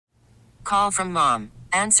call from mom.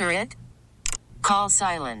 Answer it. Call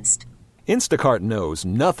silenced. Instacart knows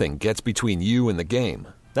nothing gets between you and the game.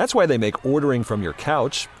 That's why they make ordering from your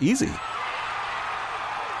couch easy.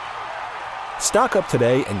 Stock up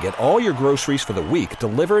today and get all your groceries for the week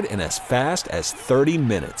delivered in as fast as 30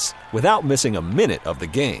 minutes without missing a minute of the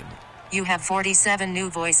game. You have 47 new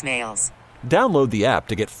voicemails. Download the app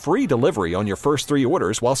to get free delivery on your first 3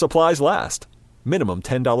 orders while supplies last. Minimum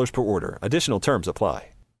 $10 per order. Additional terms apply.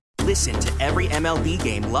 Listen to every MLB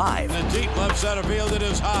game live. In the deep left center field, it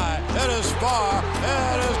is high, it is far,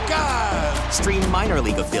 it is God. Stream minor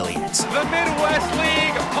league affiliates. The Midwest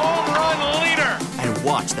League home run leader. And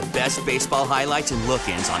watch the best baseball highlights and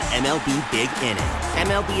look-ins on MLB Big Inning.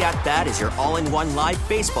 MLB At Bat is your all-in-one live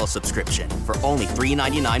baseball subscription for only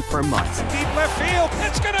 $3.99 per month. Deep left field,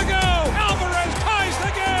 it's gonna go. Alvarez ties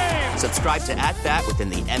the game. Subscribe to At Bat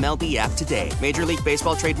within the MLB app today. Major League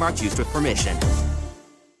Baseball trademarks used with permission.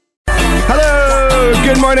 Hello,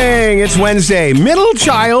 good morning. It's Wednesday, Middle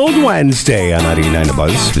Child Wednesday on 99 The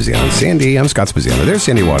Buzz. Spaziano and Sandy. I'm Scott Spaziano. There's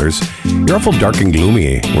Sandy Waters. You're awful dark and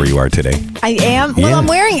gloomy where you are today. I am. Well, I'm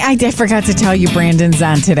wearing, I forgot to tell you, Brandon's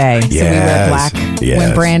on today. So we wear black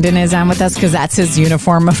when Brandon is on with us because that's his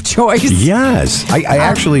uniform of choice. Yes. I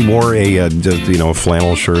actually wore a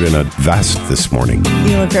flannel shirt and a vest this morning.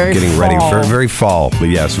 You look very Getting ready for very fall. But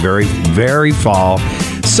yes, very, very fall.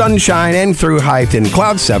 Sunshine and through high and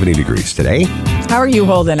clouds, 70 degrees today. How are you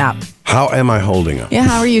holding up? How am I holding up? Yeah,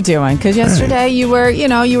 how are you doing? Because yesterday you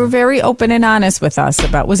were very open and honest with us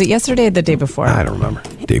about, was it yesterday or the day before? I don't remember.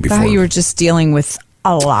 Day before. How you were just dealing with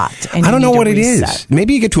a lot. And I don't know what it is.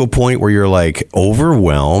 Maybe you get to a point where you're like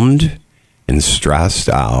overwhelmed and stressed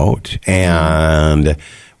out and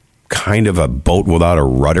kind of a boat without a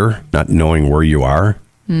rudder, not knowing where you are.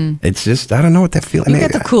 It's just, I don't know what that feeling is. You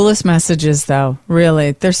get the coolest messages, though,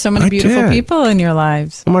 really. There's so many beautiful people in your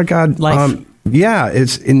lives. Oh, my God. Life. Yeah,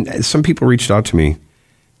 some people reached out to me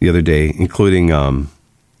the other day, including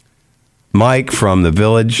Mike from the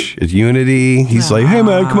Village at Unity. He's like, hey,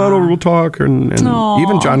 man, come on over, we'll talk. And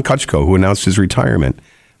even John Kutchko, who announced his retirement.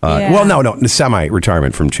 Well, no,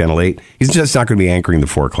 semi-retirement from Channel 8. He's just not going to be anchoring the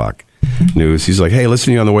 4 o'clock news. He's like, hey, listen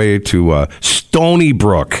to you on the way to Stony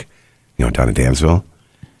Brook, down in Dansville.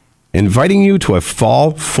 Inviting you to a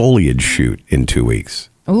fall foliage shoot in 2 weeks.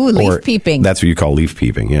 Ooh, leaf peeping. That's what you call leaf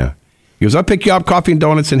peeping, yeah. He goes, I'll pick you up, coffee and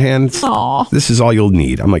donuts in hand. Aww. This is all you'll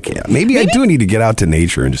need. I'm like, yeah, maybe I do need to get out to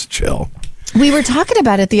nature and just chill. We were talking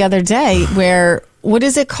about it the other day where, what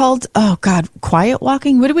is it called? Oh, God, quiet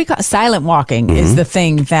walking? What do we call it? Silent walking is the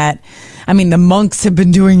thing that, the monks have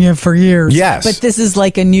been doing it for years. Yes. But this is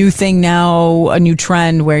like a new thing now, a new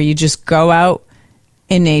trend where you just go out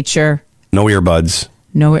in nature. No earbuds.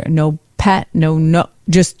 No pet, no,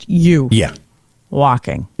 just you. Yeah.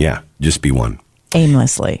 Walking. Yeah, just be one.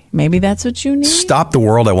 Aimlessly. Maybe that's what you need. Stop the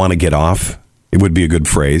world, I want to get off. It would be a good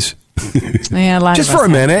phrase. Yeah, a lot just of for a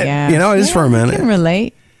minute. Yeah. Just for a minute. I can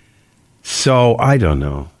relate. So, I don't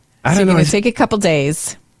know. You're going to take a couple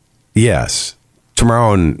days. Yes.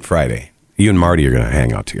 Tomorrow and Friday. You and Marty are going to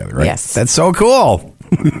hang out together, right? Yes. That's so cool.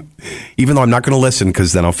 Even though I'm not going to listen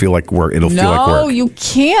because then I'll feel like it'll feel like work. No, you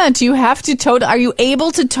can't. You have to are you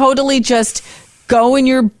able to totally just go in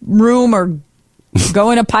your room or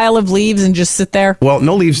go in a pile of leaves and just sit there? Well,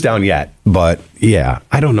 no leaves down yet, but yeah,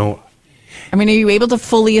 I don't know. Are you able to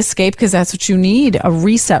fully escape? Because that's what you need, a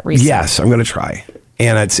reset. Yes, I'm going to try.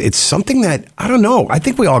 And it's something that, I don't know. I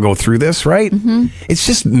think we all go through this, right? Mm-hmm. It's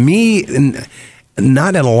just me, and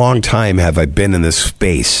not in a long time have I been in this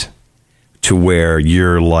space to where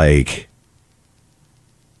you're like,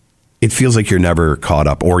 it feels like you're never caught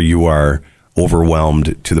up, or you are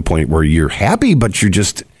overwhelmed to the point where you're happy, but you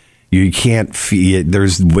can't feel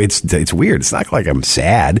it. It's weird. It's not like I'm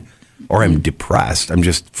sad or I'm depressed. I'm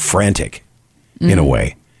just frantic in a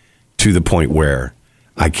way, to the point where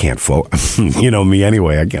I can't focus. Me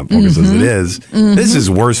anyway. I can't focus as it is. Mm-hmm. This is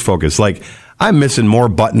worse focus. Like, I'm missing more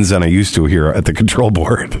buttons than I used to here at the control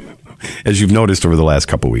board, as you've noticed over the last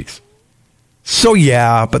couple of weeks. So,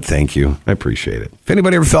 yeah, but thank you. I appreciate it. If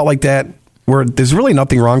anybody ever felt like that, where there's really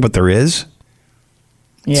nothing wrong, but there is.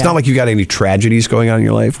 Yeah. It's not like you got any tragedies going on in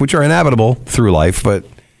your life, which are inevitable through life, but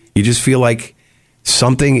you just feel like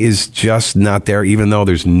something is just not there, even though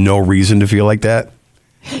there's no reason to feel like that.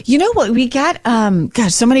 You know what? We got,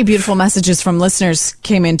 so many beautiful messages from listeners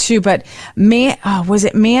came in too, but was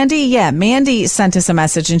it Mandy? Yeah, Mandy sent us a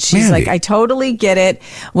message and she's like, I totally get it,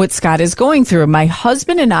 what Scott is going through. My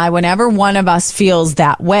husband and I, whenever one of us feels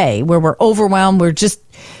that way, where we're overwhelmed, we're just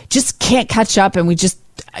can't catch up, and we just,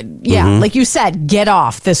 like you said, get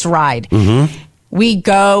off this ride. Mm-hmm. we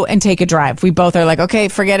go and take a drive. We both are like, okay,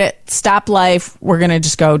 forget it. Stop life. We're going to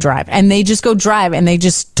just go drive. And they just go drive and they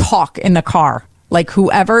just talk in the car. Like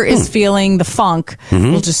whoever is feeling the funk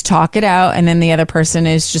will just talk it out. And then the other person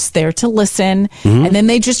is just there to listen. And then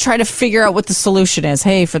they just try to figure out what the solution is.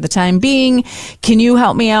 Hey, for the time being, can you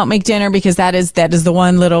help me out, make dinner? Because that is the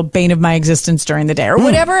one little bane of my existence during the day or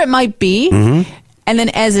whatever it might be. And then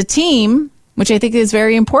as a team, which I think is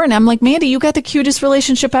very important. I'm like, Mandy, you got the cutest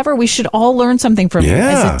relationship ever. We should all learn something from you.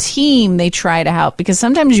 As a team, they try to help because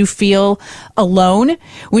sometimes you feel alone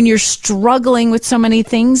when you're struggling with so many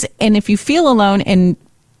things. And if you feel alone and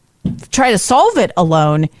try to solve it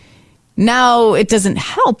alone, now it doesn't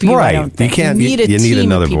help you. Right. I don't think. You can't. You need a you team need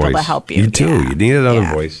another of people voice to help you. You do. Yeah. You need another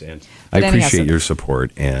Yeah. voice. And But I anyhow, appreciate so- your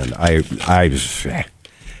support. And I just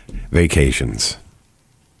vacations.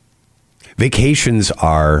 Vacations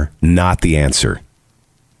are not the answer.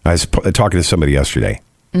 I was talking to somebody yesterday.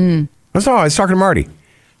 I was talking to Marty.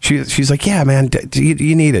 She's like, yeah, man,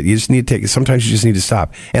 you need it. You just need to take it. Sometimes you just need to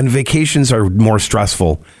stop. And vacations are more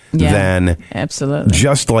stressful than absolutely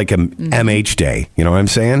just like a MH day. You know what I'm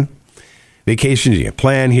saying? Vacations, you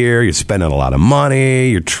plan here, you're spending a lot of money,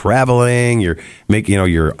 you're traveling, you're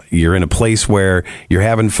you're in a place where you're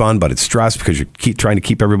having fun, but it's stressed because you keep trying to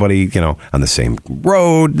keep everybody, on the same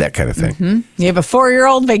road, that kind of thing. You have a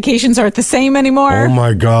 4-year-old. Vacations aren't the same anymore. Oh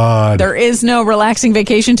my God. There is no relaxing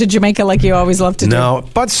vacation to Jamaica like you always love to do. No,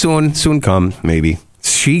 but soon come, maybe.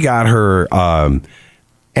 She got her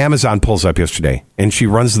Amazon pulls up yesterday and she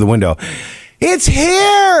runs to the window. It's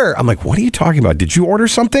here. I'm like, what are you talking about? Did you order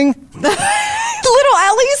something? Little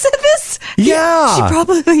Ellie said this? Yeah. She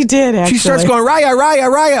probably did, actually. She starts going,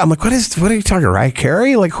 Raya. I'm like, what are you talking about? Raya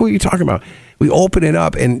Carey? Like, who are you talking about? We open it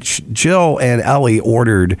up and Jill and Ellie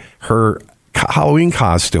ordered her Halloween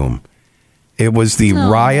costume. It was the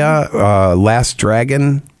Raya Last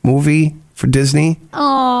Dragon movie for Disney.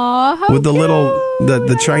 Aww, with the little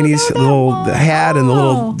the Chinese little hat and the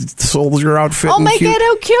little soldier outfit. Oh my God,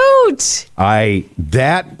 how cute!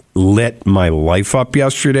 That lit my life up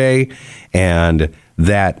yesterday, and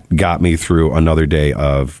that got me through another day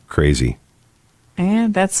of crazy. Yeah,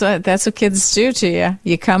 that's what kids do to you.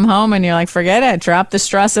 You come home and you're like, forget it. Drop the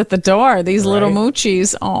stress at the door. These little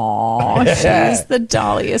moochies. Aw, she's the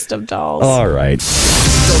dolliest of dolls. All right.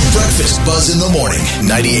 The Breakfast Buzz in the morning.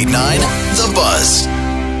 98.9 The Buzz.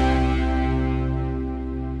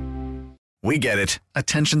 We get it.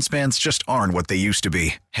 Attention spans just aren't what they used to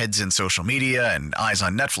be. Heads in social media and eyes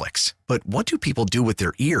on Netflix. But what do people do with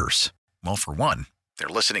their ears? Well, for one, they're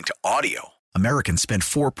listening to audio. Americans spend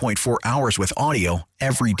 4.4 hours with audio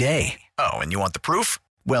every day. Oh, and you want the proof?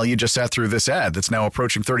 Well, you just sat through this ad that's now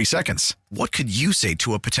approaching 30 seconds. What could you say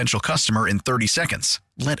to a potential customer in 30 seconds?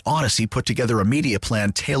 Let Odyssey put together a media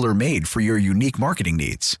plan tailor-made for your unique marketing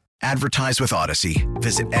needs. Advertise with Odyssey.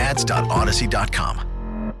 Visit ads.odyssey.com.